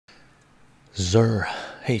Zer,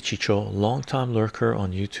 hey Chycho, long time lurker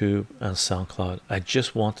on YouTube and SoundCloud. I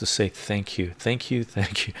just want to say thank you, thank you.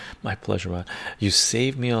 My pleasure, man. You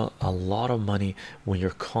saved me a lot of money when your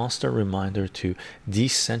constant reminder to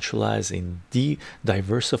decentralize and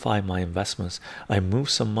diversify my investments. I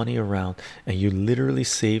moved some money around, and you literally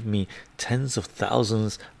saved me tens of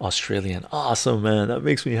thousands Australian. Awesome, man. That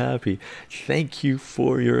makes me happy. Thank you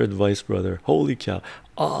for your advice, brother. Holy cow.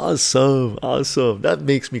 Awesome, awesome. That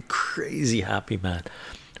makes me crazy happy, man.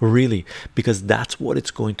 Really, because that's what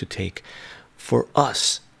it's going to take for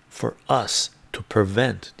us to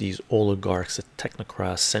prevent these oligarchs, the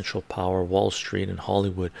technocrats, central power, Wall Street, and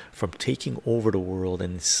Hollywood from taking over the world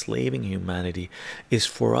and enslaving humanity, is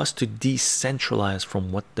for us to decentralize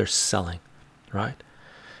from what they're selling, right?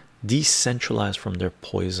 Decentralize from their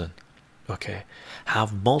poison. Okay,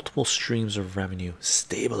 have multiple streams of revenue,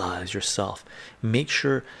 stabilize yourself, make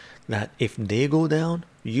sure that if they go down,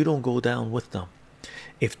 you don't go down with them.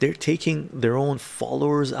 If they're taking their own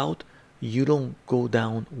followers out, you don't go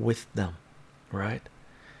down with them, right?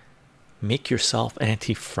 Make yourself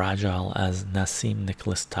anti-fragile, as Nassim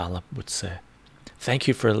Nicholas Taleb would say. Thank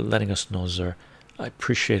you for letting us know, sir. I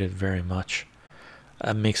appreciate it very much.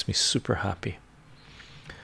 That makes me super happy.